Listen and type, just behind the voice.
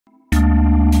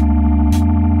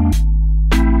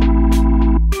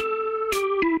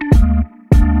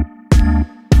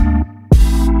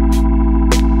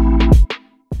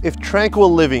If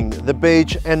tranquil living, the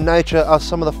beach and nature are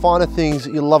some of the finer things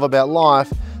you love about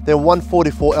life, then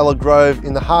 144 Ella Grove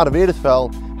in the heart of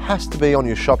Edithvale has to be on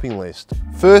your shopping list.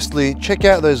 Firstly, check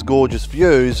out those gorgeous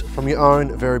views from your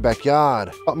own very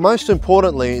backyard. But most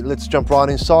importantly, let's jump right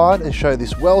inside and show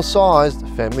this well-sized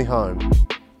family home.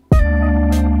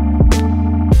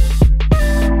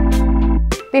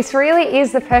 This really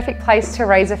is the perfect place to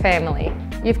raise a family.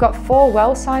 You've got 4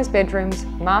 well-sized bedrooms,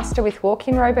 master with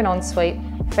walk-in robe and ensuite,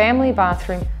 family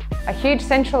bathroom, a huge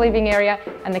central living area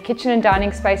and the kitchen and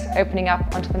dining space opening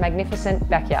up onto the magnificent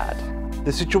backyard.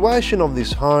 The situation of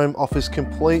this home offers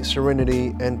complete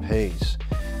serenity and peace.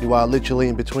 You are literally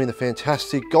in between the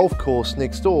fantastic golf course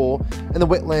next door and the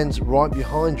wetlands right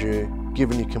behind you,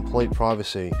 giving you complete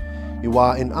privacy. You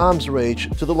are in arm's reach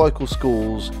to the local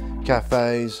schools,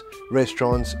 cafes,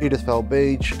 restaurants, Edithvale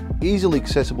Beach, easily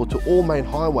accessible to all main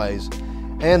highways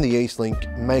and the East Link,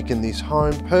 making this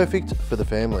home perfect for the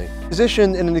family.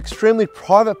 Positioned in an extremely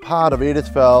private part of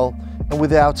Edithvale and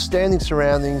with outstanding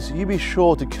surroundings, you be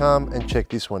sure to come and check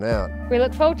this one out. We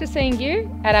look forward to seeing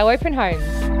you at our open homes.